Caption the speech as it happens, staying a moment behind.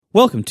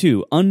Welcome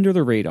to Under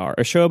the Radar,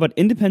 a show about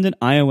independent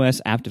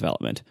iOS app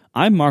development.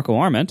 I'm Marco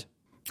Arment.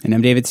 And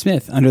I'm David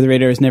Smith. Under the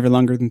Radar is never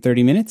longer than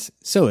 30 minutes,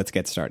 so let's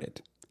get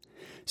started.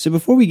 So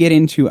before we get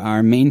into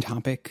our main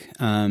topic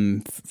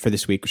for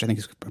this week, which I think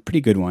is a pretty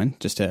good one,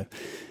 just to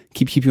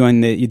keep you on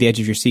the edge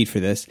of your seat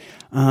for this,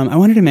 I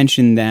wanted to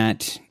mention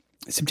that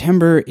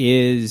September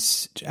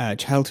is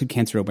Childhood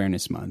Cancer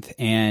Awareness Month,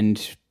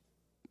 and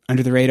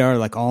Under the Radar,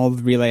 like all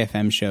the Relay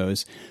FM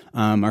shows,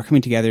 are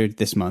coming together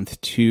this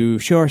month to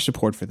show our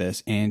support for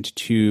this and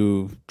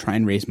to try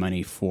and raise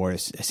money for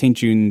St.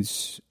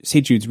 Jude's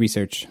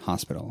Research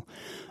Hospital.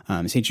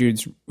 St.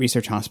 Jude's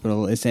Research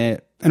Hospital is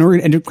kind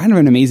of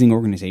an amazing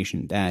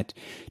organization that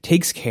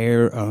takes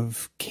care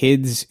of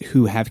kids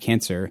who have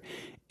cancer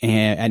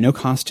at no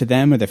cost to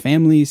them or their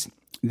families,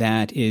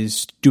 that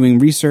is doing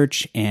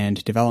research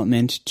and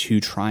development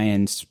to try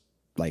and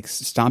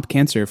stop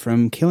cancer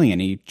from killing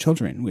any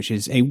children, which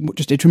is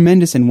just a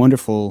tremendous and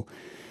wonderful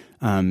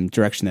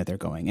direction that they're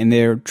going. And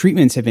their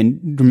treatments have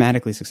been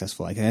dramatically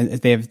successful.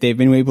 They've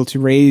been able to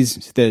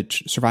raise the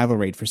survival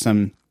rate for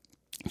some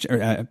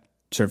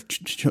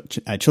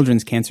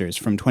children's cancers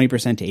from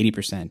 20% to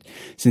 80%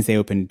 since they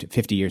opened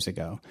 50 years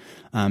ago.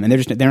 And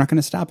they're not going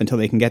to stop until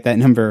they can get that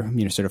number,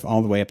 sort of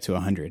all the way up to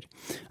 100.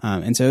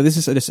 And so this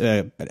is just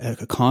a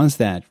cause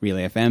that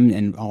Relay FM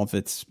and all of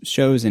its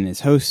shows and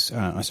its hosts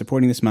are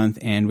supporting this month.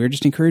 And we're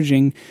just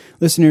encouraging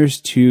listeners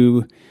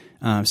to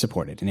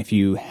support it. And if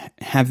you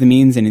have the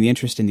means and the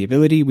interest and the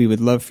ability, we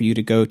would love for you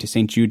to go to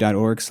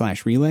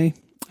stjude.org/relay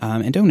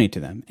and donate to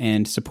them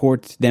and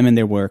support them and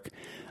their work,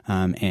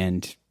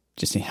 and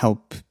just to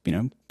help,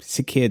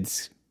 sick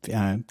kids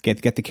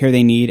get the care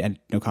they need at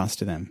no cost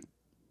to them.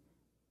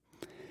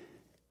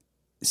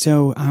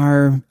 So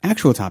our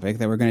actual topic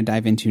that we're going to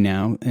dive into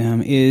now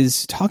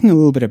is talking a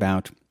little bit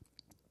about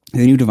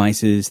the new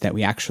devices that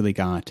we actually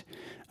got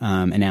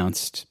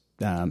announced,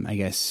 I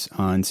guess,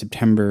 on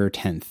September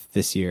 10th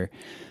this year.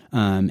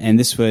 And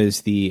this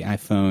was the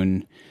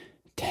iPhone,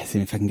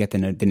 if I can get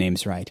the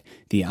names right,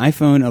 the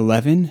iPhone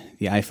 11,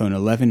 the iPhone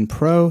 11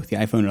 Pro, the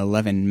iPhone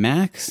 11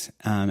 Max,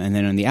 and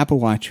then on the Apple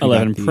Watch,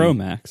 11 Pro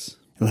Max.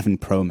 11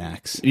 Pro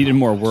Max. It needed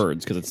more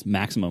words because it's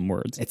maximum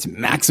words. It's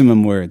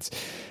maximum words.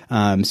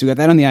 So we got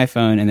that on the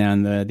iPhone, and then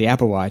on the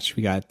Apple Watch,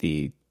 we got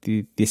the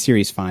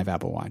Series 5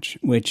 Apple Watch,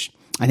 which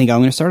I think I'm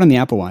going to start on the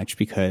Apple Watch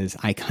because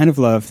I kind of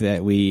love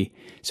that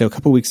so a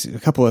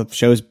couple of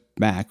shows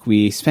back,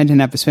 we spent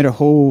a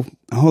whole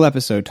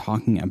episode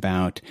talking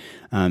about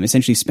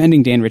essentially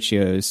spending Dan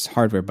Riccio's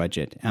hardware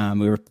budget.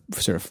 We were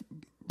sort of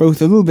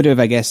both a little bit of,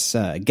 I guess,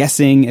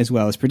 guessing as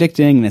well as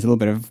predicting, and as a little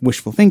bit of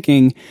wishful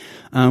thinking.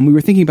 We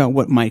were thinking about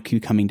what might be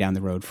coming down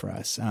the road for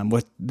us,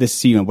 what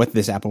this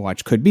Apple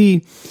Watch could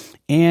be,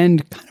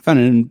 and kind of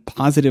in a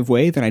positive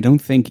way that I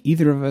don't think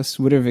either of us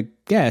would have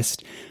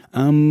guessed.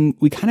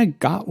 We kind of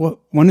got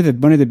one of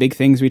the big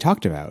things we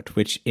talked about,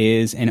 which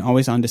is an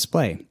always-on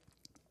display,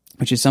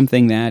 which is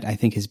something that I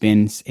think has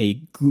been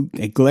a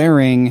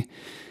glaring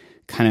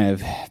kind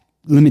of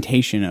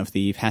limitation of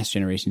the past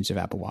generations of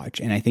Apple Watch.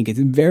 And I think it's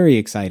very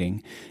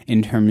exciting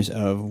in terms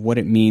of what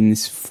it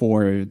means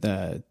for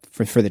the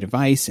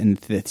device and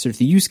the sort of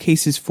the use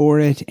cases for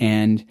it,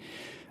 and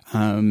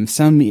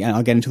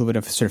I'll get into a little bit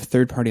of sort of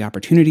third-party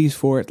opportunities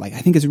for it. I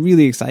think it's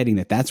really exciting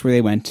that that's where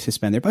they went to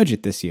spend their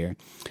budget this year,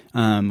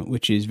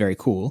 which is very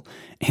cool.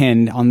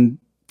 And on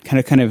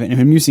kind of an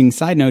amusing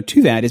side note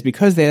to that is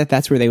because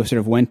that's where they sort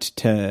of went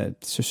to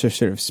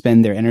sort of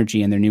spend their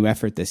energy and their new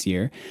effort this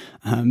year.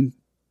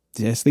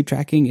 The sleep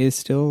tracking is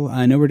still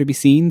nowhere to be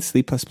seen.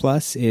 Sleep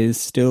Plus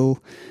is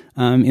still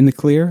in the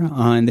clear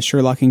on the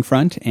Sherlocking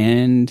front,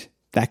 and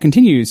that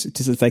continues.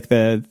 It's like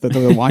the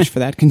watch for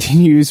that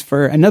continues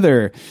for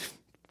another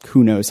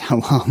who knows how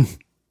long.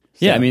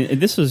 Yeah, I mean,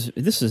 this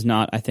is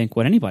not, I think,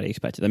 what anybody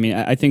expected. I mean,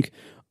 I think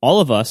all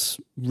of us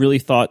really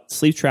thought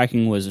sleep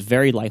tracking was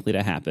very likely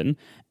to happen,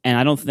 and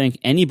I don't think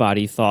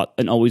anybody thought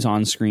an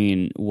always-on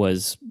screen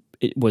was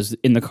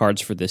in the cards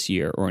for this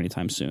year or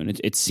anytime soon.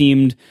 It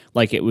seemed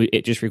like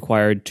it just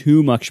required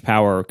too much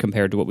power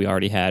compared to what we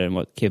already had and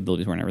what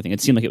capabilities were and everything.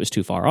 It seemed like it was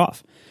too far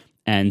off.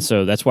 And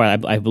so that's why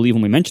I believe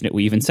when we mentioned it,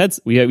 we even said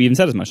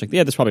as much, like,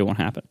 yeah, this probably won't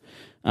happen.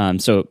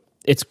 So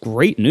it's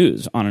great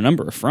news on a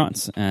number of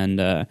fronts.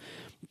 And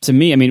to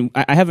me, I mean,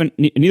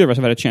 neither of us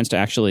have had a chance to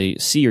actually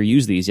see or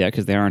use these yet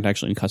because they aren't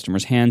actually in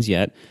customers' hands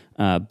yet.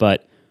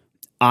 But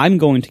I'm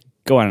going to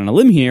go out on a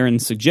lim here and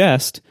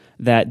suggest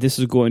that this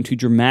is going to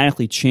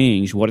dramatically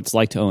change what it's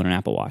like to own an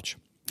Apple Watch.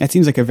 That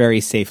seems like a very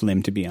safe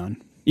limb to be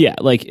on. Yeah,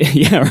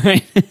 yeah,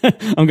 right.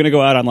 I'm going to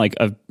go out on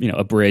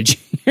a bridge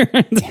here.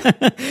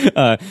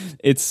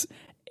 It's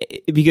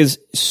because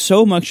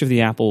so much of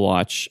the Apple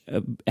Watch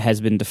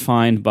has been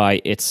defined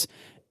by its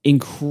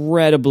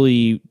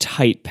incredibly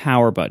tight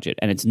power budget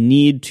and its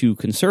need to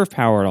conserve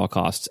power at all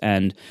costs.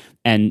 And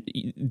and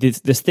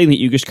this thing that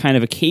you just kind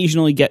of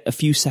occasionally get a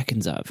few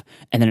seconds of,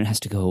 and then it has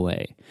to go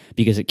away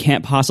because it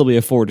can't possibly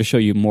afford to show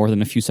you more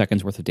than a few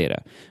seconds worth of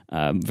data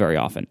very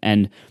often.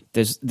 And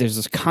there's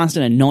this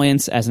constant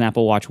annoyance as an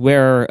Apple Watch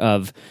wearer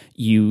of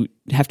you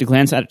have to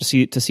glance at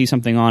it to see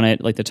something on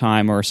it, like the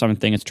time or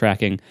something it's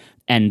tracking,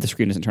 and the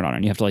screen doesn't turn on,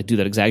 and you have to like do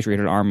that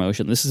exaggerated arm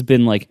motion. This has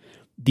been like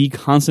the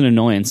constant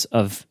annoyance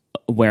of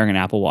wearing an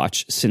Apple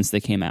Watch since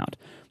they came out.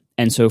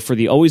 And so for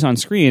the always on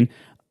screen,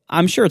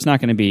 I'm sure it's not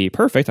going to be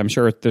perfect. I'm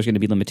sure there's going to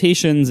be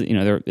limitations.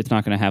 It's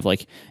not going to have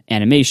like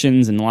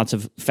animations and lots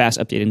of fast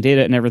updating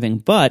data and everything.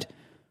 But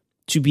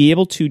to be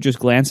able to just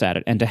glance at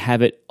it and to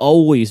have it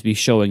always be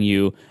showing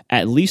you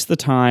at least the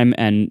time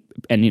and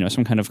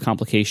some kind of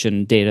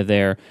complication data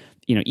there,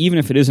 even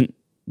if it isn't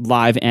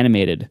live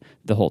animated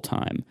the whole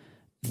time,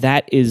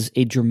 that is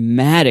a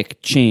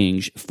dramatic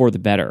change for the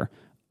better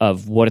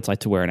of what it's like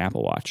to wear an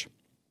Apple Watch.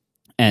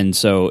 And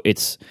so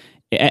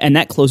and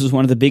that closes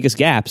one of the biggest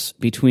gaps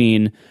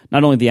between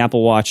not only the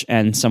Apple Watch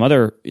and some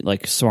other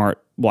like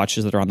smart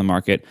watches that are on the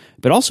market,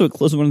 but also it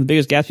closes one of the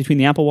biggest gaps between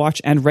the Apple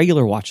Watch and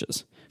regular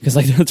watches. Because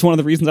like that's one of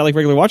the reasons I like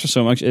regular watches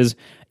so much is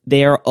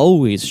they are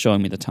always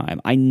showing me the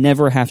time. I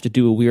never have to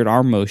do a weird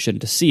arm motion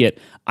to see it.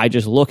 I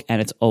just look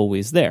and it's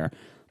always there.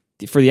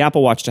 For the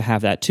Apple Watch to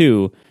have that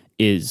too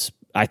is,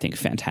 I think,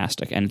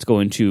 fantastic, and it's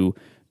going to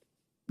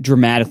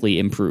dramatically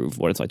improve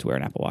what it's like to wear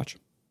an Apple Watch.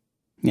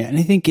 Yeah, and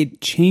I think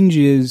it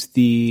changes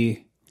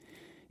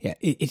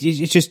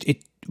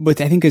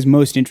what I think is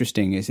most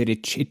interesting is that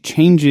it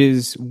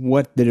changes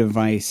what the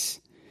device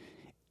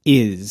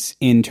is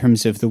in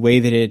terms of the way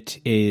that it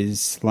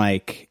is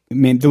like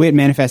the way it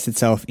manifests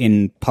itself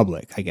in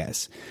public, I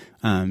guess,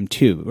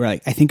 too.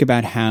 Right? I think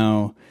about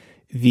how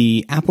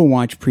the Apple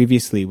Watch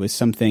previously was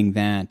something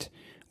that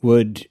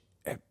would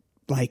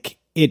like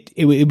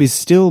it was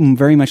still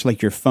very much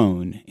like your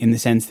phone in the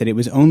sense that it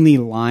was only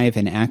live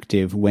and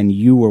active when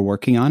you were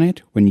working on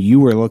it, when you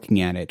were looking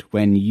at it,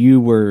 when you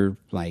were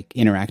like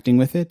interacting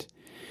with it.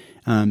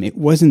 It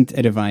wasn't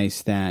a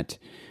device that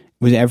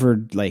was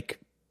ever like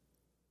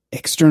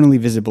externally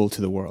visible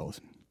to the world,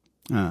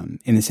 in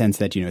the sense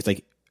that, it's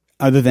like,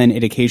 other than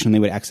it occasionally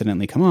would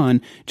accidentally come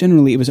on,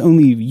 generally it was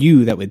only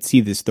you that would see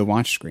the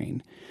watch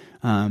screen.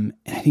 And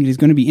I think it is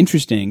going to be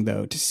interesting,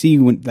 though, to see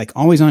when, like,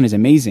 always on is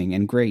amazing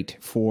and great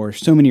for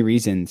so many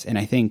reasons. And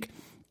I think,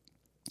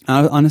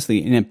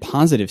 honestly, in a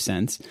positive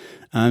sense,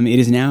 it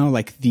is now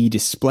like the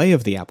display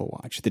of the Apple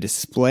Watch, the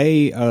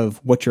display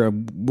of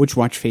which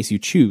watch face you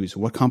choose,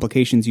 what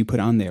complications you put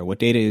on there, what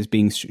data is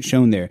being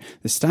shown there,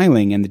 the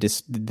styling and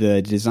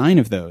the design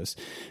of those,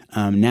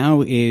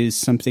 now is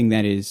something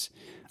that is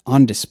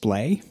on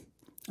display,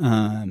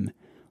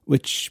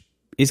 which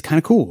is kind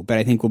of cool, but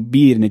I think will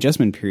be an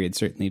adjustment period,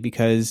 certainly,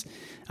 because,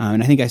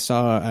 and I think I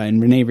saw in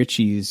Rene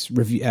Ritchie's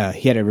review,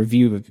 he had a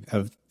review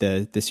of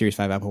the Series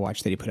 5 Apple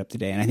Watch that he put up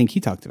today, and I think he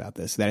talked about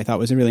this, that I thought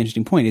was a really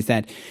interesting point, is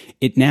that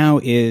it now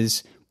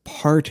is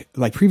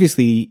like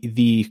previously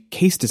the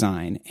case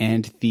design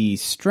and the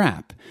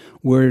strap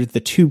were the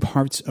two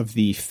parts of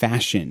the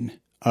fashion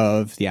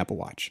of the Apple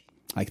Watch.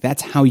 Like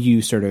that's how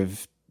you sort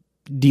of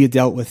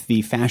dealt with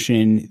the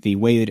fashion, the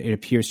way that it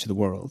appears to the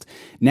world.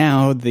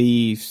 Now,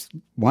 the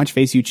watch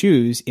face you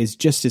choose is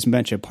just as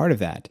much a part of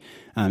that.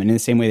 And in the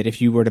same way that if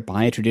you were to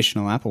buy a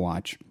traditional Apple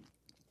Watch,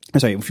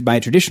 if you buy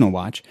a traditional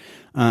watch,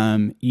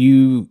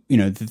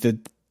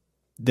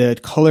 the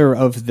color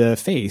of the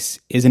face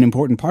is an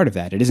important part of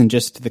that. It isn't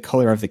just the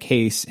color of the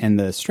case and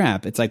the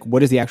strap. It's like,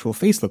 what does the actual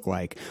face look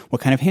like?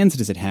 What kind of hands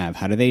does it have?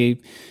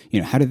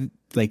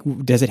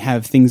 Does it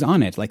have things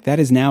on it? Like that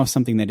is now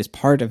something that is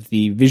part of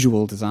the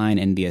visual design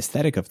and the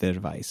aesthetic of the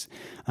device.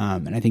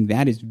 And I think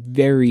that is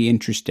very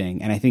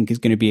interesting, and I think is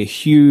going to be a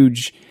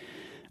huge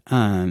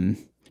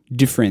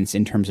difference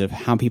in terms of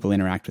how people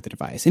interact with the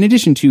device. In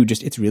addition to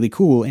just, it's really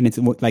cool, and it's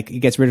like, it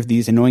gets rid of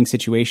these annoying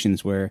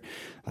situations where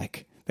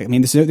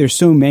there's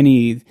so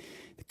many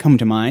that come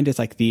to mind. It's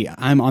like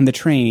I'm on the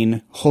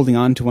train holding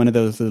on to one of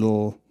those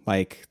little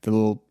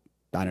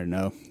I don't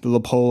know, the little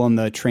pole on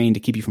the train to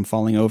keep you from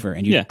falling over,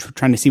 and you're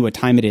trying to see what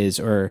time it is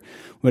or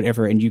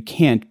whatever, and you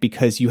can't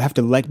because you have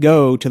to let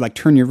go to like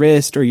turn your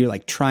wrist, or you're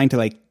like trying to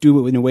like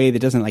do it in a way that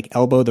doesn't like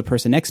elbow the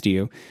person next to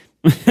you.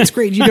 That's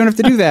great. You don't have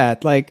to do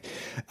that. Like,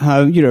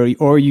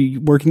 or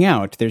you working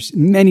out. There's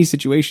many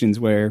situations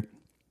where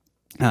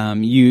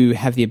you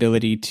have the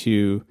ability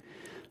to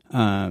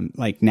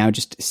now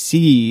just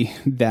see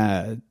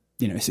the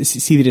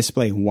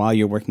display while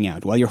you're working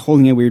out, while you're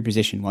holding a weird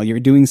position, while you're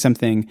doing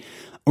something,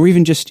 or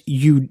even just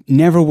you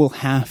never will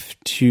have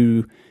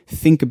to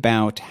think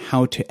about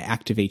how to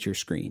activate your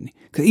screen.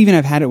 Because even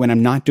I've had it when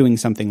I'm not doing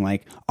something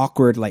like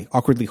awkwardly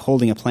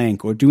holding a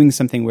plank or doing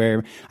something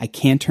where I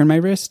can't turn my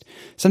wrist.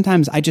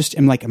 Sometimes I just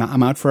am like,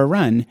 I'm out for a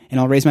run and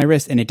I'll raise my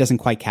wrist and it doesn't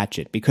quite catch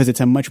it because it's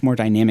a much more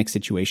dynamic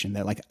situation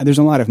that like there's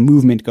a lot of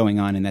movement going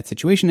on in that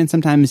situation. And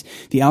sometimes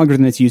the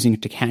algorithm that's using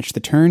it to catch the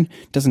turn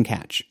doesn't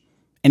catch.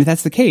 And if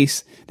that's the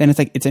case, then it's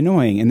like, it's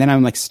annoying. And then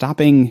I'm like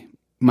stopping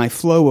my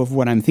flow of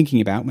what I'm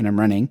thinking about when I'm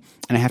running,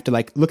 and I have to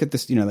like look at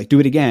this, like do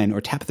it again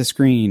or tap the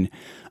screen,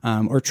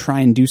 or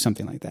try and do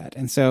something like that.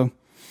 And so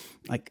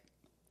like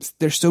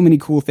there's so many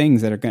cool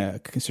things that are going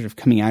to sort of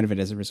coming out of it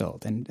as a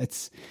result. And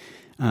it's,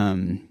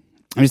 I'm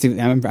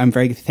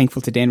very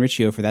thankful to Dan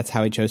Riccio for that's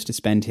how he chose to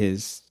spend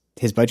his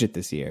budget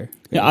this year.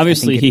 Yeah,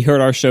 obviously he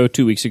heard our show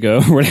 2 weeks ago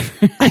or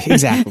whatever.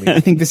 Exactly. I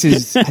think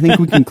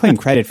we can claim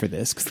credit for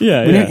this.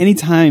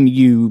 Anytime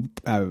you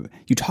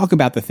talk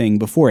about the thing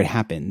before it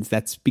happens,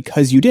 that's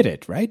because you did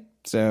it, right?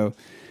 So,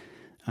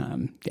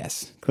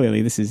 yes,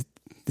 clearly this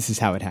is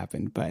how it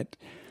happened. But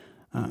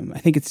I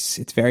think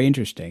it's very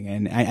interesting,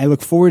 and I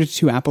look forward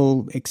to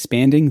Apple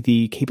expanding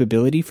the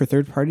capability for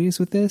third parties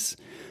with this.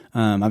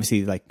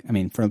 Obviously,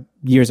 for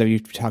years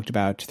I've talked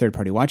about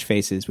third-party watch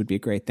faces would be a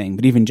great thing,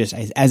 but even just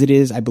as it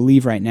is, I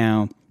believe right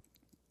now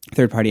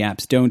third-party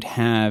apps don't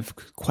have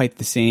quite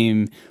the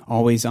same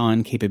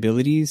always-on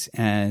capabilities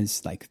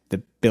as like the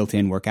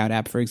built-in workout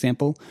app, for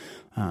example.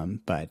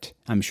 But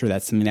I'm sure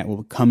that's something that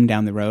will come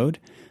down the road.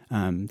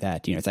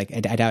 It's like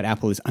I doubt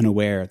Apple is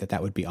unaware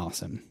that would be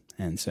awesome,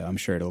 and so I'm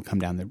sure it'll come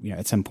down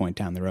at some point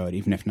down the road,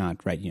 even if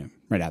not right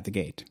out the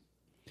gate.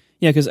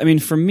 Yeah, because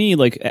for me,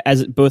 like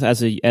as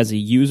a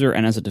user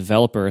and as a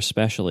developer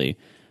especially,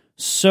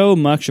 so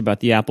much about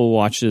the Apple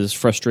Watch's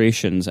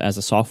frustrations as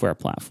a software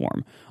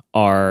platform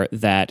are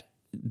that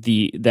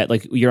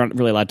you're not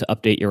really allowed to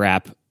update your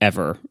app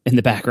ever in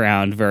the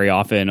background very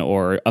often,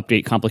 or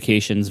update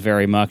complications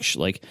very much.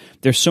 Like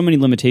there's so many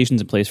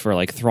limitations in place for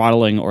like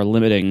throttling or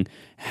limiting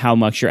how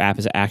much your app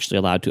is actually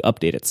allowed to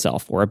update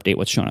itself or update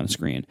what's shown on the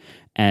screen,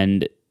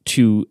 and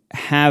to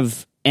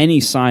have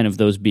any sign of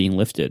those being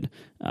lifted.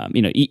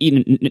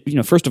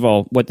 First of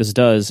all, what this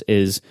does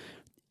is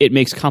it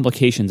makes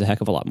complications a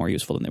heck of a lot more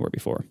useful than they were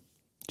before.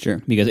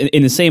 Sure. Because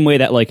in the same way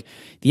that like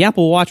the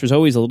Apple Watch was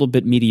always a little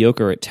bit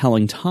mediocre at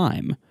telling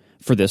time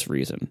for this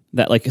reason,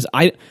 that like, cause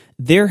I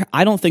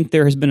don't think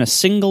there has been a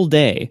single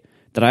day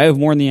that I have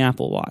worn the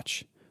Apple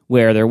Watch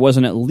where there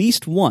wasn't at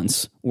least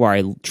once where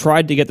I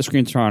tried to get the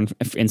screen to turn on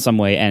in some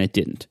way and it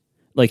didn't.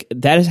 Like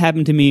that has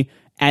happened to me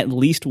at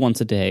least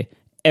once a day,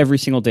 every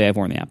single day I've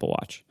worn the Apple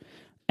Watch.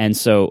 And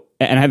so,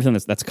 and I have a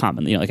feeling that's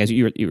common, like as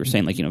you were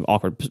saying, like,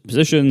 awkward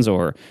positions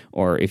or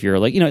if you're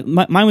like,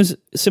 mine was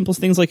simple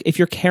things like if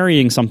you're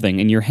carrying something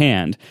in your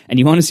hand and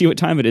you want to see what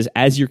time it is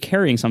as you're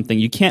carrying something,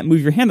 you can't move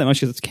your hand that much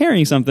because it's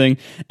carrying something.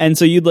 And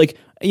so you'd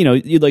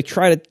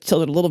try to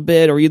tilt it a little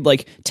bit, or you'd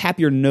like tap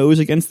your nose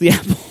against the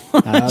Apple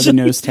Watch. The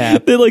nose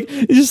tap.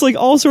 It's just like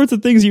all sorts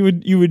of things you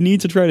would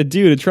need to try to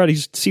do to try to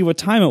see what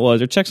time it was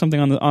or check something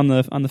on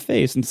the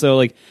face. And so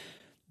like,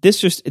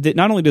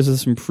 not only does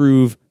this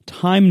improve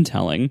time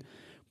telling,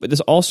 but this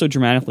also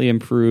dramatically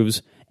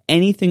improves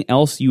anything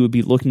else you would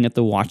be looking at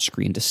the watch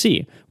screen to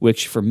see,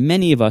 which for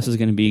many of us is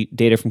going to be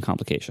data from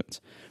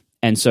complications.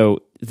 And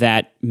so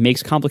that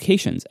makes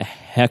complications a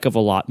heck of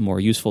a lot more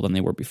useful than they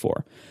were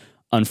before.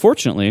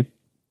 Unfortunately,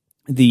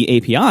 the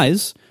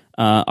APIs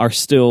are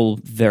still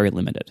very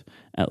limited.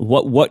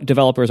 What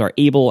developers are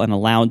able and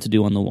allowed to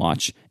do on the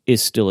watch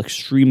is still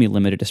extremely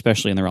limited,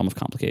 especially in the realm of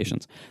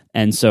complications.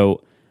 And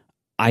so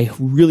I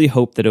really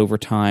hope that over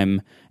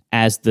time,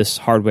 as this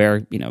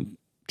hardware,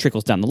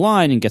 trickles down the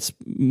line and gets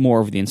more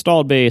of the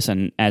installed base,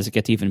 and as it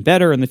gets even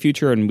better in the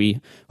future, and we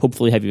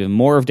hopefully have even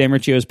more of Dan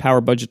Riccio's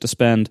power budget to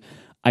spend,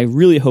 I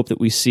really hope that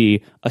we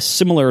see a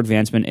similar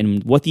advancement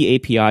in what the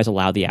APIs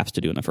allow the apps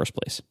to do in the first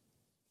place.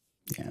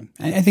 Yeah,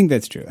 I think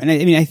that's true. And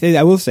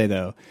I will say,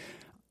 though,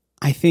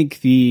 I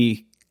think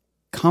the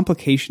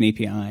complication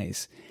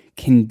APIs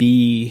can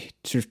be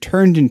sort of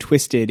turned and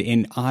twisted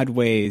in odd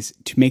ways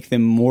to make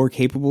them more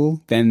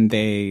capable than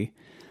they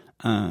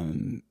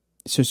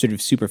sort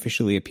of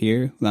superficially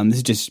appear. This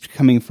is just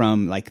coming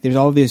from like there's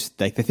all this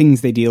like the things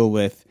they deal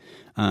with,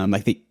 a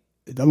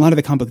lot of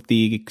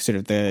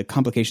the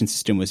complication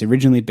system was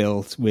originally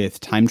built with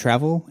time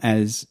travel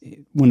as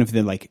one of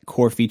the like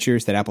core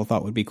features that Apple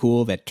thought would be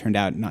cool that turned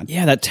out not.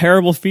 Yeah, that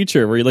terrible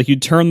feature where you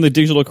turn the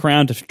digital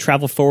crown to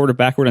travel forward or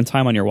backward in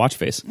time on your watch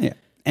face. Yeah.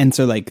 And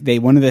so like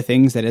one of the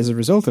things that as a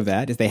result of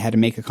that is they had to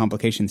make a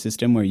complication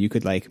system where you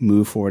could like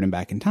move forward and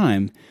back in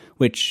time,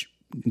 which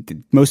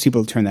most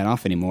people turn that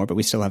off anymore, but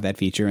we still have that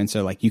feature. And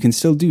so like you can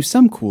still do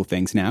some cool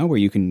things now where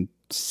you can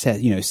set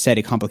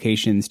a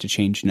complications to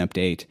change and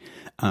update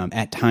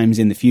at times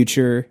in the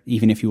future,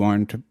 even if you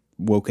aren't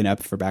woken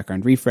up for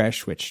background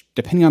refresh, which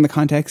depending on the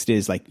context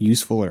is like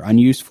useful or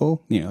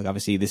unuseful. Like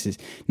obviously this is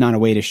not a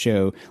way to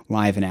show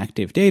live and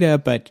active data,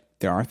 but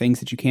there are things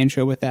that you can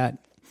show with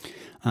that.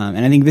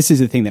 And I think this is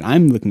the thing that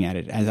I'm looking at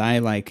it as I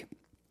like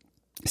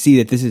see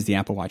that this is the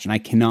Apple Watch, and I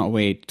cannot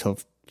wait till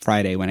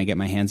Friday when I get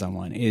my hands on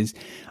one, is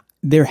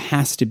there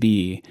has to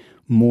be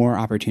more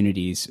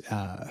opportunities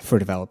for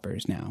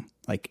developers now.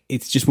 Like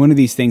it's just one of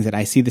these things that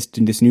I see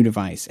this new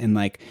device and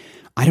like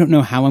I don't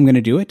know how I'm going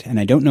to do it, and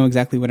I don't know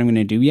exactly what I'm going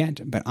to do yet,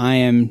 but I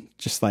am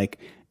just like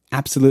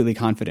absolutely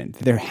confident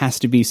that there has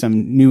to be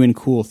some new and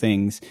cool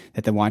things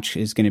that the watch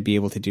is going to be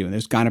able to do. And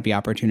there's got to be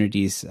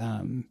opportunities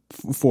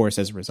for us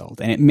as a result.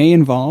 And it may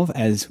involve,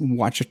 as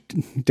watch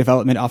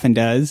development often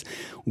does,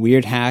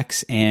 weird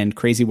hacks and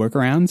crazy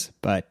workarounds.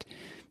 But,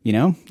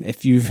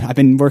 I've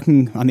been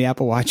working on the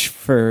Apple Watch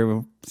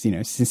for,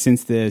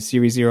 since the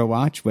Series 0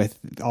 watch with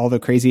all the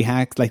crazy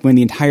hacks, like when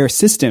the entire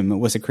system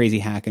was a crazy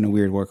hack and a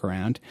weird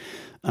workaround.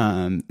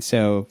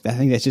 So I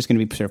think that's just going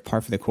to be sort of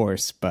par for the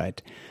course,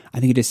 but I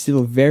think it is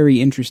still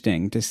very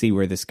interesting to see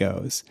where this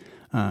goes,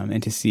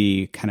 and to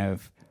see kind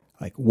of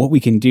like what we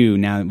can do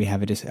now that we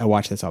have a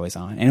watch that's always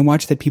on, and a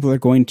watch that people are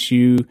going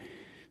to,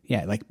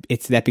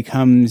 that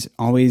becomes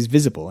always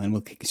visible and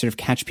will sort of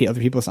catch other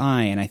people's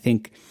eye. And I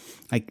think,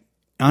 like,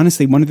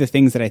 honestly, one of the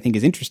things that I think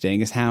is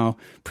interesting is how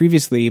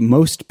previously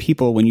most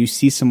people, when you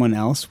see someone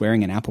else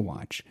wearing an Apple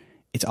Watch,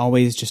 it's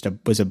always just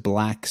was a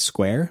black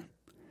square,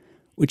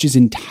 which is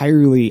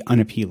entirely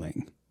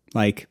unappealing.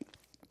 Like,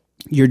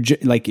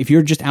 if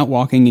you're just out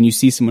walking and you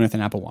see someone with an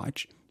Apple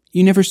Watch,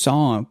 you never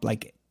saw,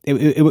 like,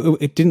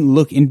 it didn't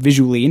look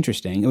visually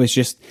interesting. It was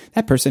just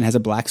that person has a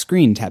black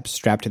screen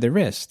strapped to their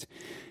wrist.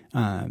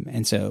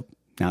 And so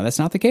now that's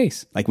not the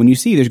case. Like, when you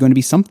see, there's going to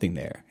be something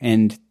there,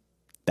 and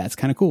that's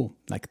kind of cool.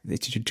 Like,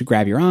 to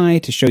grab your eye,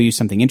 to show you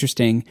something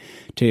interesting,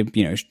 to,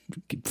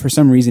 for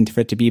some reason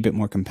for it to be a bit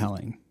more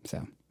compelling.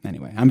 So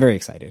anyway, I'm very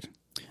excited.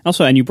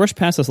 Also, and you brushed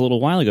past this a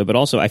little while ago, but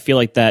also I feel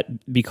like that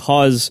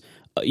because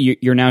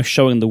you're now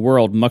showing the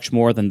world much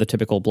more than the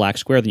typical black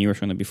square than you were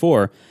showing them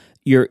before,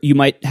 you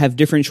might have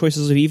different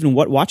choices of even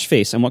what watch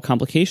face and what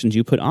complications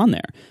you put on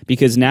there,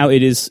 because now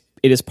it is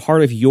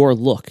part of your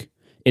look.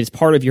 It is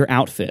part of your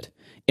outfit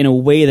in a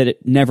way that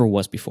it never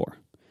was before.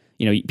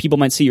 People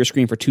might see your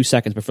screen for 2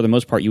 seconds, but for the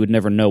most part, you would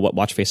never know what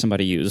watch face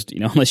somebody used,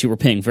 unless you were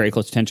paying very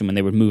close attention when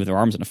they would move their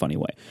arms in a funny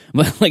way.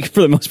 But, like,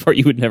 for the most part,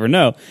 you would never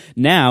know.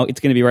 Now,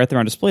 it's going to be right there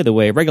on display the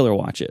way a regular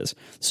watch is.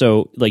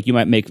 So, like, you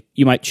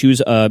might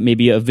choose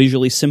maybe a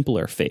visually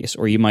simpler face,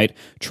 or you might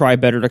try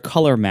better to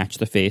color match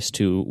the face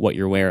to what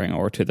you're wearing,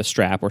 or to the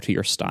strap, or to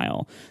your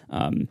style.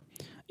 And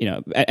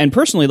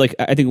personally, like,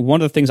 I think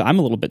one of the things I'm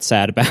a little bit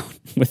sad about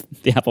with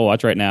the Apple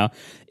Watch right now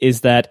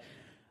is that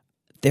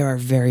there are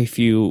very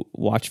few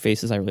watch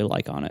faces I really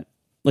like on it.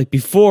 Like,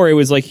 before, it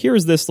was like,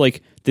 here's this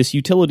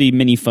utility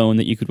mini phone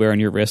that you could wear on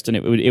your wrist, and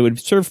it would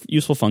serve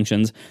useful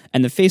functions,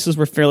 and the faces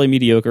were fairly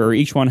mediocre, or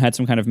each one had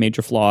some kind of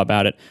major flaw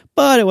about it,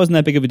 but it wasn't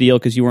that big of a deal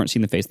because you weren't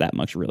seeing the face that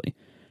much, really.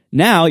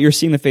 Now you're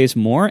seeing the face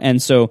more,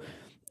 and so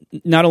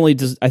not only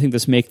does I think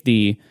this make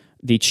the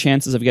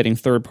chances of getting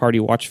third-party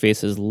watch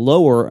faces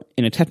lower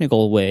in a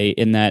technical way,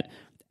 in that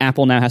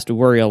Apple now has to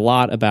worry a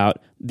lot about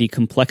the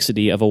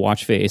complexity of a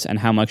watch face and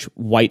how much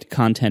white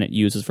content it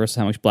uses versus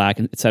how much black,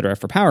 et cetera,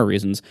 for power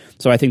reasons.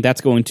 So I think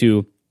that's going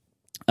to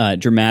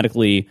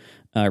dramatically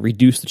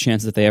reduce the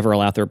chances that they ever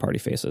allow third-party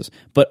faces.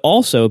 But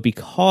also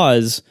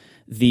because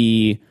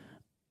the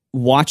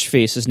watch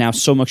face is now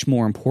so much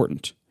more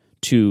important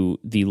to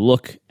the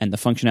look and the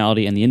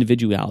functionality and the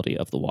individuality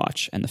of the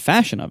watch and the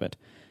fashion of it,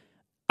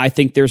 I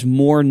think there's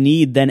more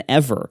need than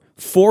ever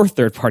for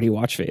third-party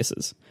watch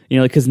faces.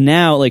 Because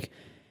now, like,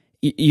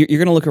 you're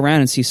going to look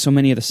around and see so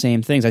many of the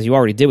same things, as you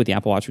already did with the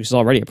Apple Watch, which is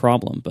already a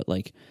problem. But,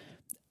 like,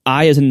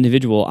 I, as an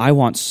individual, I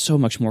want so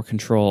much more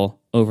control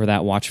over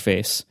that watch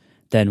face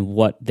than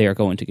what they're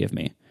going to give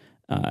me.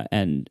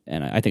 And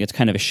I think it's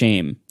kind of a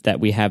shame that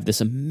we have this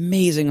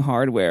amazing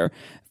hardware.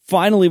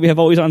 Finally, we have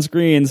always on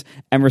screens,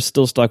 and we're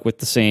still stuck with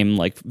the same,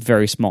 like,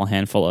 very small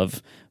handful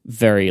of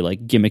very,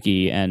 like,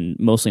 gimmicky and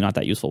mostly not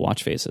that useful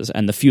watch faces.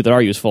 And the few that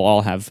are useful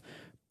all have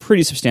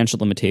pretty substantial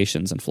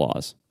limitations and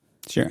flaws.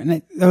 Sure.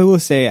 And I will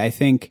say, I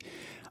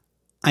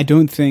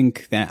don't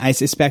think that, I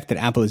suspect that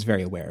Apple is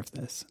very aware of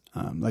this.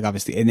 Like,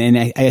 obviously, and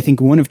I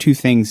think one of two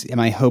things,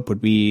 my hope would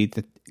be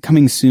that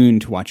coming soon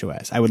to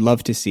watchOS, I would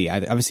love to see,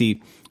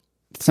 obviously,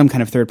 some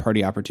kind of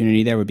third-party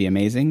opportunity there would be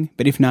amazing.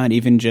 But if not,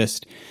 even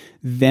just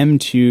them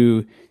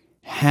to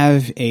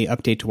have a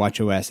update to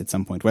watchOS at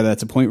some point, whether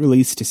that's a point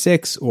release to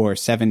 6 or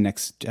 7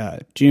 next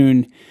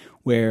June,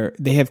 where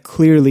they have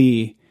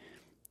clearly,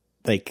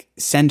 like,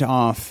 sent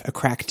off a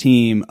crack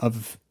team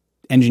of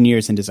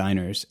engineers and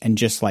designers and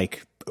just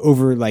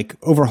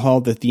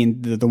overhaul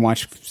the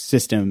watch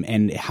system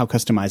and how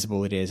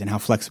customizable it is and how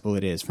flexible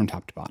it is from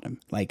top to bottom.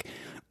 Like,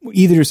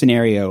 either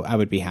scenario I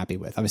would be happy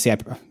with. Obviously,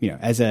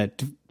 as a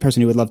person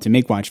who would love to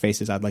make watch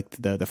faces, I'd like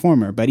the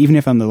former. But even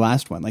if I'm the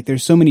last one, like,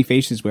 there's so many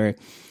faces where,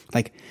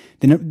 like,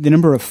 the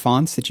number of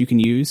fonts that you can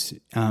use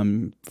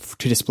to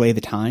display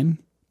the time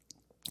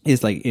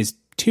is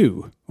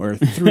 2 or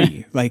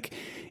 3. Like,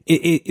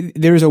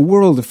 there's a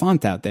world of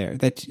font out there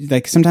that,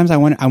 like, sometimes I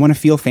want to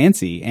feel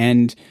fancy,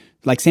 and,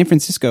 like, San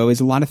Francisco is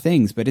a lot of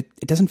things, but it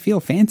doesn't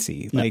feel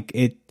fancy. Yeah. Like,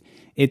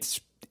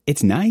 it's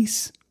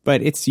nice,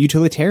 but it's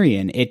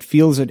utilitarian. It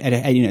feels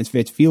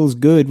it feels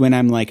good when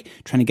I'm, like,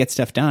 trying to get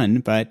stuff done.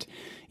 But,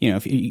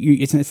 if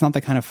it's not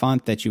the kind of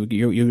font that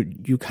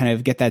you kind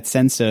of get that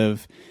sense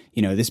of,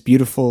 this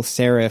beautiful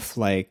serif,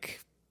 like,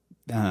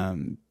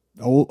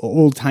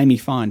 old timey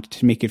font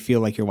to make it feel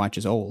like your watch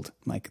is old.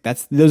 Like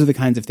those are the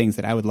kinds of things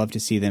that I would love to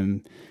see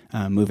them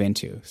move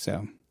into.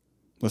 So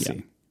we'll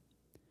see.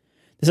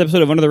 This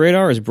episode of Under the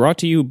Radar is brought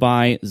to you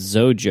by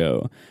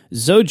Zojo.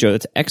 Zojo,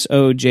 that's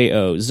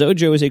Xojo.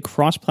 Zojo is a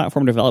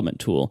cross-platform development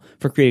tool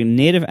for creating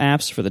native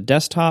apps for the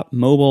desktop,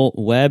 mobile,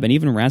 web, and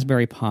even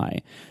Raspberry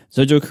Pi.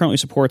 Zojo currently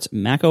supports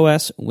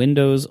macOS,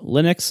 Windows,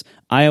 Linux,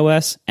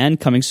 iOS, and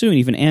coming soon,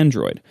 even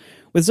Android.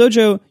 With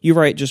Zojo, you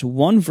write just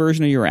one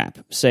version of your app,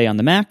 say on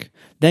the Mac,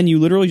 then you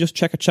literally just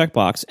check a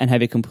checkbox and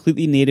have a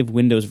completely native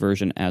Windows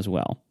version as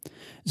well.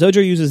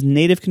 Zojo uses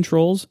native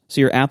controls, so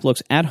your app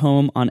looks at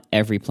home on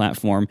every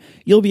platform.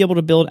 You'll be able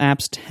to build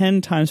apps 10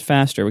 times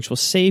faster, which will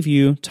save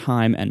you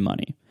time and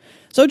money.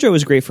 Zojo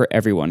is great for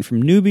everyone,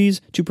 from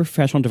newbies to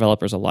professional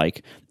developers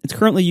alike. It's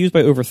currently used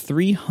by over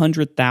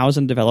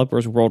 300,000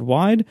 developers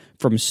worldwide,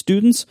 from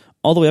students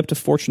all the way up to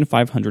Fortune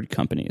 500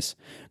 companies.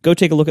 Go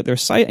take a look at their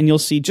site, and you'll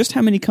see just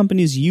how many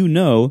companies you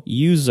know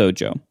use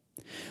Zojo.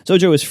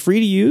 Zojo is free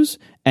to use,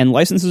 and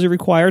licenses are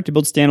required to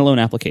build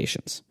standalone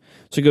applications.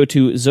 So go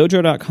to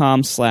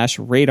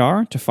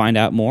zojo.com/radar to find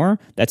out more.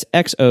 That's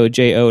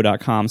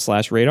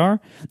xojo.com/radar.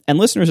 And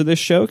listeners of this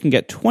show can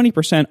get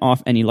 20%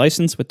 off any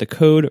license with the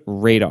code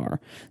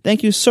RADAR.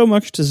 Thank you so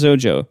much to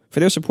Zojo for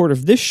their support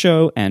of this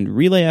show and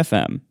Relay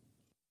FM.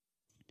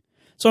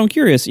 So I'm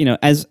curious,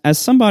 as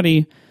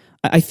somebody,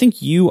 I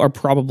think you are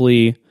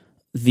probably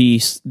the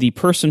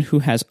person who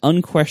has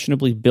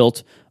unquestionably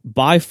built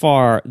by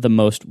far the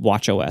most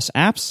watchOS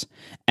apps,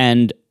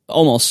 and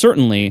almost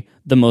certainly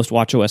the most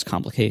watchOS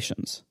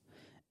complications,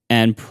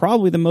 and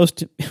probably the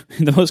most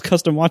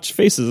custom watch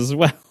faces as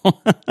well.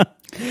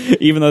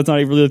 Even though it's not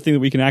even really the thing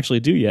that we can actually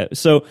do yet.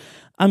 So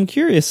I'm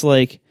curious,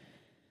 are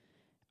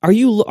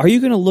you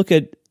going to look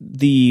at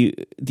the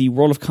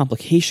world of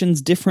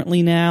complications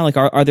differently now?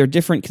 Are there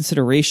different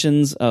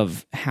considerations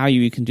of how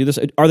you can do this?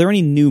 Are there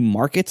any new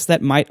markets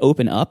that might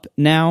open up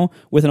now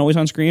with an always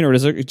on screen, or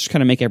does it just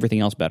kind of make everything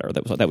else better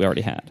that we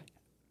already had?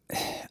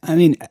 I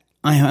mean,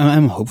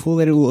 I'm hopeful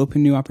that it will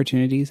open new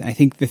opportunities. I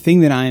think the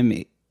thing that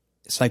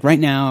it's like right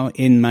now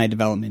in my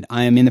development,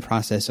 I am in the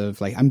process of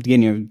I'm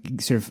getting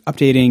sort of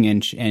updating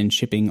and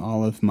shipping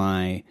all of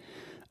my,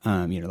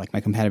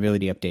 my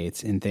compatibility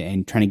updates and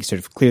trying to sort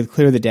of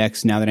clear the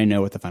decks. Now that I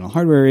know what the final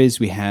hardware is,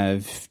 we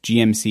have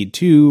GM Seed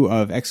 2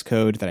 of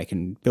Xcode that I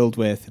can build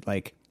with.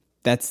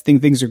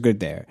 Things are good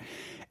there.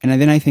 And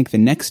then I think the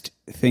next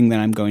thing that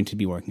I'm going to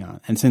be working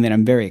on, and something that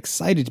I'm very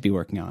excited to be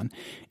working on,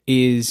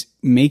 is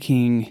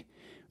making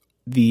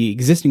the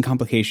existing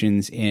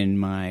complications in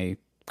my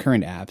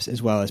current apps,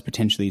 as well as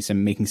potentially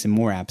making some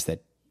more apps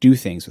that do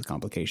things with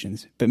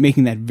complications, but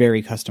making that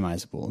very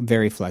customizable,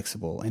 very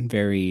flexible, and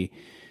very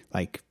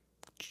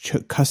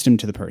custom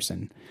to the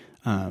person.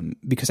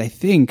 Because I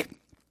think,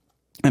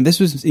 and this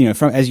was,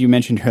 as you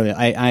mentioned earlier,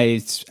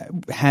 I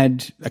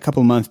had a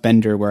couple month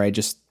bender where I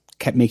just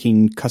kept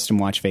making custom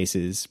watch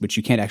faces, which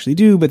you can't actually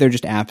do, but they're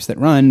just apps that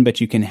run, but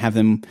you can have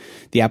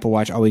the Apple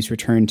Watch always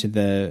return to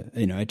a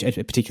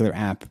particular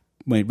app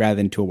rather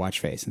than to a watch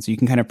face. And so you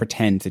can kind of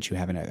pretend that you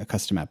have a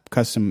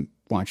custom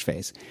watch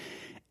face.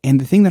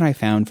 And the thing that I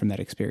found from that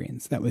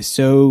experience that was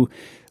so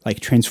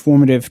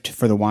transformative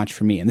for the watch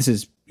for me, and this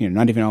is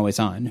not even always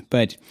on,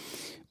 but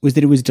was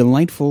that it was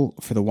delightful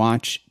for the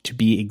watch to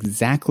be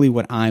exactly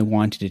what I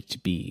wanted it to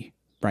be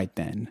right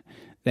then.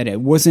 That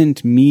it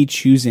wasn't me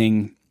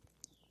choosing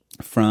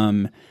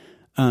from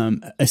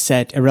a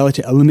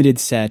limited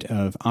set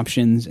of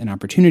options and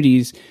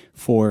opportunities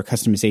for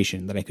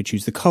customization. That I could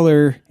choose the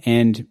color,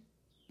 and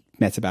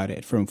that's about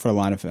it for a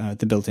lot of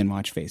the built-in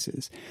watch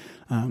faces.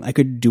 I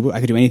could do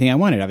anything I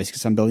wanted, obviously,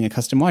 because I'm building a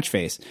custom watch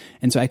face,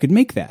 and so I could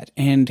make that.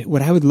 And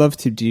what I would love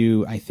to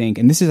do, I think,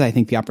 and this is, I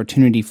think, the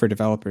opportunity for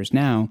developers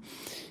now,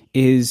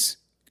 is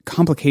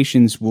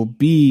complications will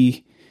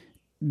be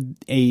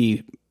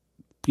a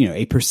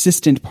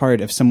persistent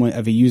part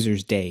of a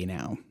user's day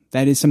now.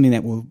 That is something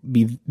that will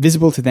be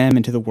visible to them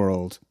and to the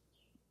world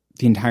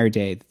the entire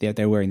day that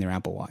they're wearing their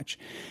Apple Watch.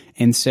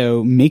 And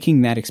so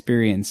making that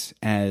experience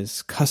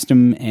as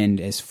custom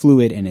and as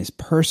fluid and as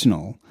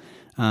personal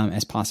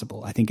as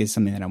possible, I think, is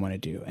something that I want to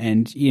do.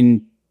 And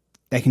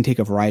that can take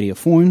a variety of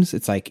forms.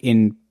 It's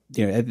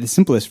the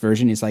simplest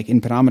version is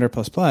in Pedometer++,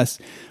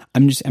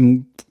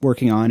 I'm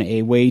working on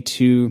a way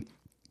to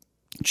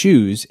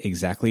choose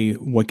exactly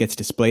what gets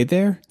displayed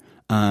there.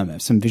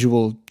 Some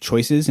visual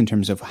choices in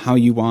terms of how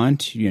you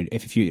want,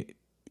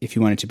 if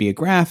you want it to be a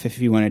graph, if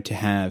you want it to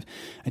have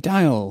a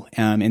dial,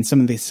 and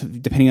some of these,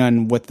 depending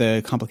on what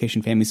the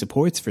complication family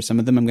supports, for some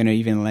of them, I'm going to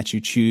even let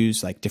you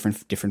choose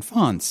different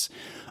fonts,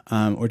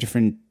 or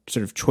different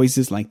sort of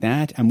choices like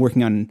that. I'm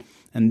working on,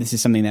 and this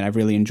is something that I've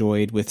really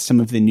enjoyed with some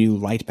of the new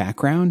light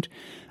background,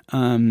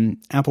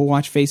 Apple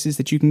Watch faces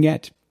that you can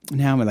get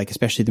now,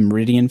 especially the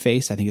Meridian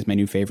face, I think, is my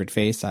new favorite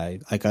face. I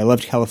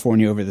loved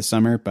California over the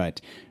summer,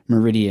 but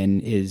Meridian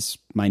is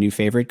my new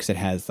favorite because it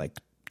has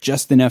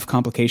just enough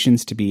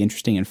complications to be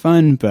interesting and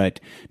fun,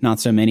 but not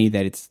so many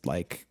that it's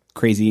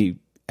crazy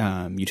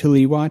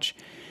utility watch.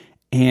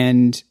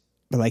 And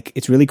like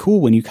it's really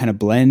cool when you kind of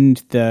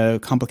blend the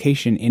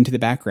complication into the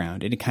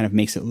background, and it kind of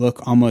makes it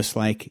look almost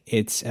like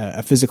it's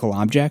a physical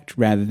object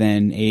rather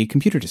than a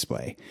computer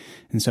display.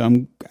 And so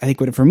I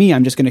think for me,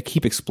 I'm just going to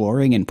keep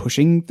exploring and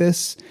pushing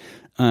this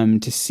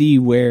to see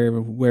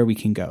where we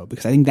can go,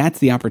 because I think that's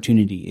the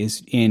opportunity,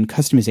 is in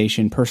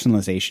customization,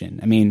 personalization.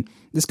 I mean,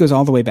 this goes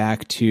all the way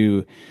back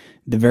to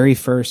the very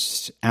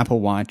first Apple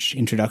Watch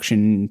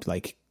introduction,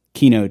 like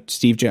keynote.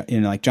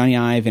 Like Johnny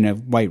Ive in a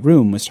white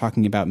room was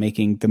talking about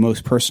making the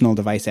most personal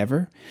device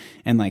ever,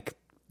 and like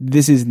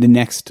this is the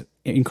next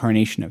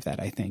incarnation of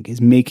that. I think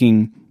is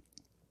making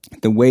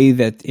the way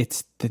that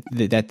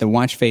that the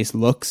watch face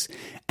looks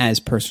as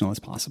personal as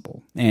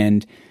possible.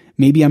 And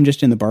maybe I'm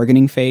just in the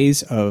bargaining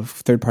phase of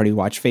third-party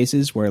watch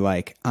faces where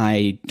like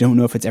I don't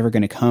know if it's ever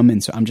going to come,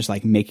 and so I'm just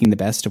like making the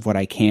best of what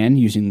I can,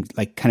 using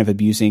like kind of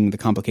abusing the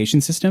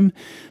complication system.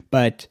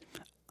 But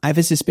I have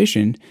a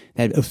suspicion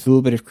that with a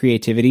little bit of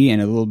creativity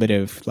and a little bit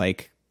of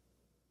like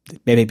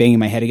maybe banging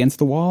my head against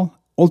the wall,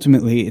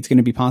 ultimately it's going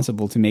to be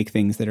possible to make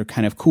things that are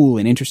kind of cool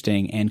and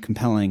interesting and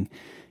compelling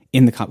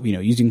in the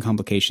using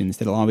complications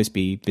that'll always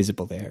be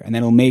visible there, and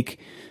that'll make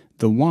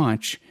the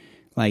watch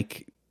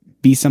like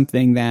be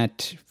something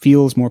that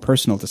feels more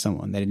personal to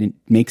someone, that it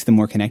makes them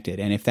more connected.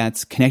 And if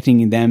that's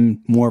connecting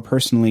them more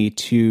personally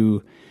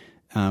to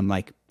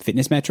like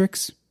fitness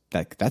metrics,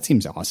 that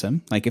seems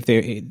awesome. Like if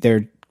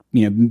they're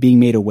being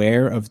made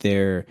aware of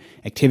their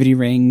activity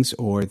rings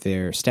or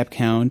their step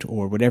count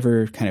or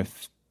whatever kind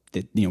of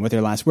what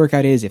their last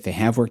workout is, if they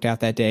have worked out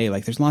that day.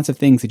 Like there's lots of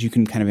things that you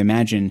can kind of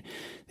imagine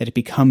that it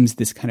becomes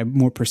this kind of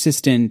more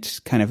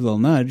persistent kind of little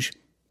nudge.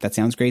 That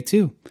sounds great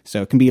too.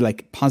 So it can be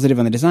like positive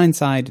on the design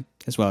side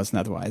as well as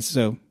otherwise.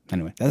 So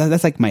anyway,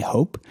 that's like my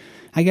hope,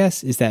 I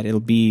guess, is that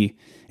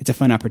it's a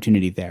fun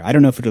opportunity there. I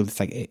don't know if it's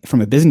like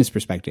from a business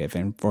perspective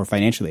or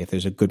financially, if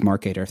there's a good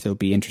market or if it'll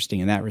be interesting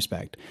in that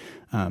respect.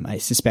 I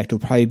suspect it'll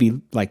probably be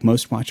like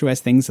most watchOS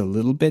things, a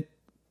little bit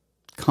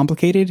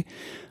complicated,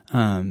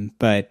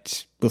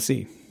 but we'll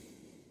see.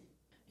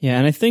 Yeah,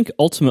 and I think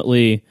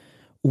ultimately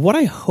what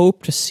I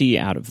hope to see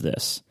out of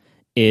this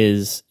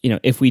is,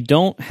 if we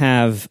don't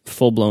have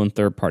full-blown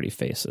third-party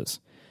faces,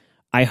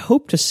 I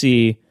hope to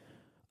see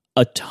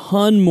a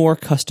ton more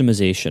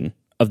customization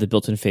of the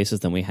built-in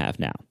faces than we have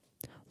now.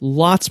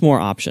 Lots more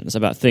options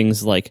about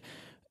things like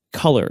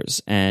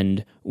colors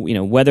and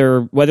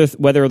whether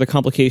the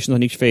complications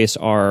on each face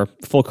are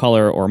full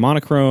color or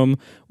monochrome.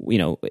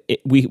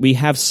 We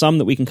have some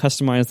that we can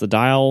customize the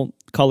dial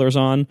colors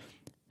on.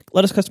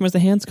 Let us customize the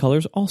hands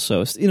colors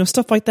also.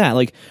 Stuff like that.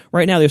 Like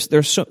right now,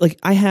 there's so like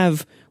I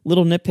have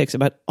little nitpicks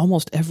about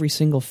almost every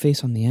single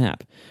face on the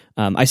app.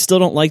 I still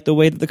don't like the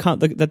way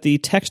that the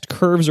text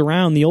curves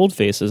around the old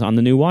faces on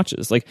the new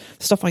watches. Like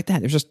stuff like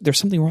that. There's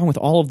something wrong with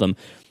all of them.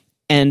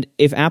 And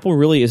if Apple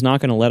really is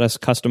not going to let us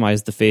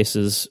customize the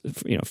faces,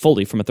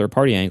 fully from a third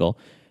party angle,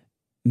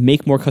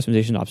 make more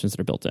customization options that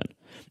are built in.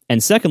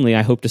 And secondly,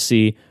 I hope to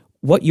see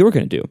what you're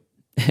going to do,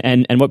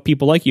 and what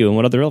people like you and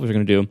what other developers are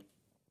going to do.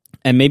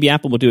 And maybe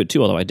Apple will do it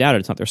too, although I doubt it.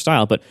 It's not their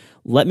style. But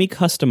let me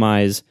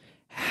customize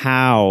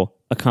how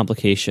a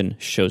complication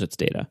shows its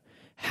data,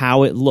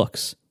 how it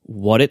looks,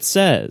 what it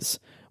says,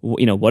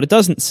 what it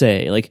doesn't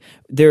say. Like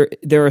there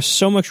is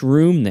so much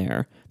room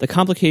there. The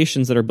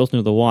complications that are built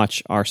into the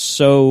watch are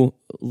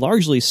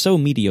largely so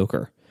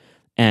mediocre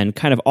and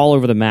kind of all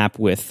over the map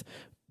with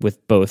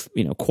both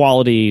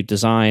quality,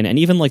 design, and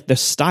even like the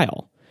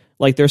style.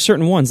 Like there are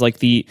certain ones, like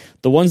the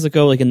ones that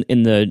go like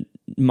in the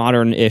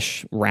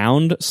modern-ish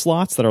round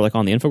slots that are like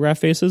on the infograph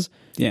faces.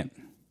 Yeah.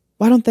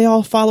 Why don't they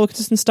all follow a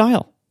consistent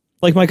style?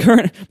 Like my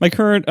current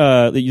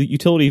the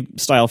utility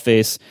style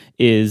face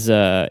is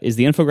the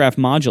infograph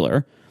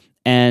modular,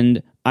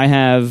 and I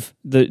have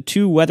the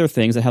two weather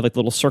things that have like the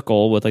little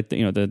circle with like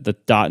the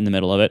dot in the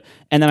middle of it,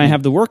 and then I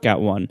have the workout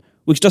one,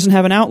 which doesn't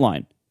have an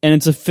outline, and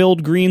it's a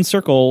filled green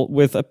circle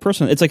with a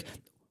person. It's like,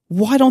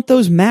 why don't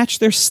those match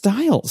their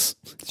styles?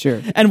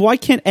 Sure. And why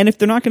can't? And if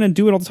they're not going to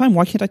do it all the time,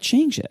 why can't I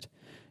change it?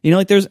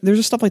 Like there's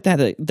just stuff like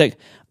that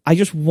I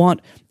just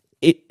want.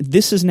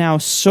 This is now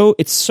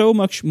it's so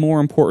much more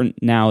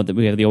important now that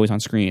we have the always on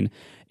screen.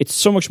 It's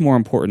so much more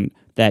important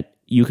that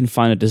you can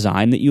find a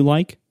design that you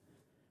like,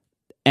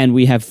 and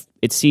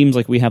it seems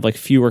like we have like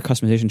fewer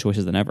customization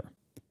choices than ever.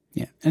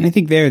 Yeah, and I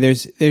think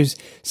there's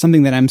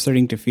something that I'm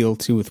starting to feel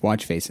too with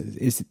watch faces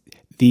is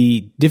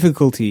the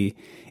difficulty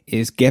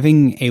is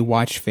giving a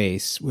watch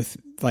face with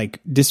like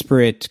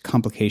disparate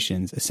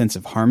complications a sense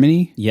of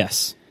harmony.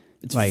 Yes,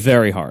 it's like,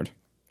 very hard.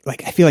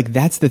 Like, I feel like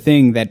that's the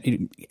thing that,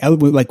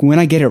 like, when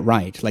I get it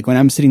right, like, when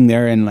I'm sitting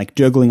there and, like,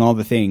 juggling all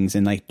the things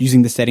and, like,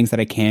 using the settings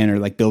that I can or,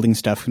 like, building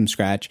stuff from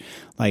scratch,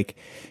 like,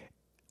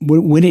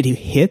 when it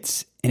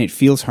hits and it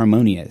feels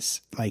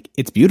harmonious, like,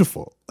 it's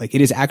beautiful. Like,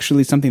 it is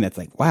actually something that's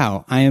like,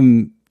 wow, I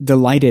am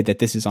delighted that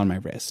this is on my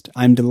wrist.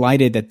 I'm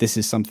delighted that this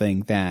is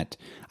something that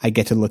I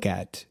get to look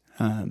at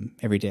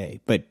every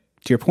day. But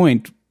to your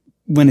point,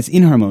 when it's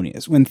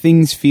inharmonious, when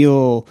things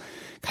feel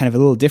kind of a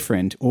little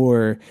different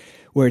or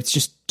where it's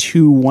just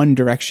to one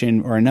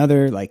direction or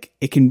another, like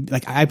it can,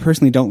 like I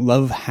personally don't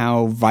love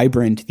how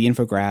vibrant the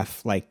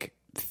infograph like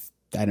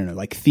I don't know,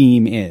 like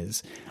theme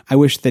is. I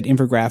wish that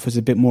infograph was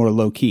a bit more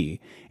low key,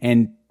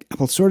 and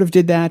Apple sort of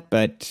did that,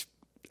 but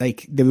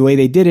like the way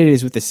they did it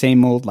is with the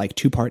same old like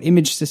 2-part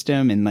image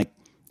system, and like,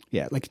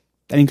 yeah, like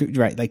I think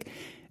you're right. Like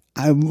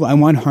I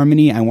want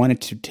harmony. I want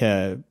it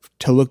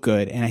to look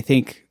good, and I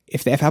think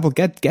if Apple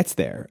gets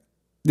there,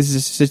 this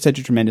is such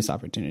a tremendous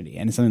opportunity,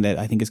 and it's something that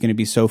I think is going to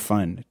be so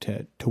fun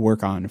to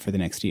work on for the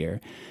next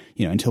year.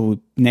 You know, until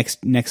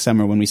next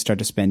summer when we start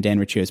to spend Dan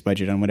Riccio's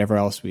budget on whatever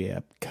else we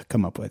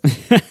come up with.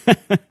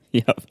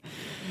 Yep.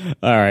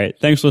 All right.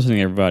 Thanks for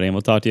listening, everybody, and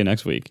we'll talk to you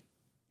next week.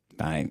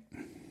 Bye.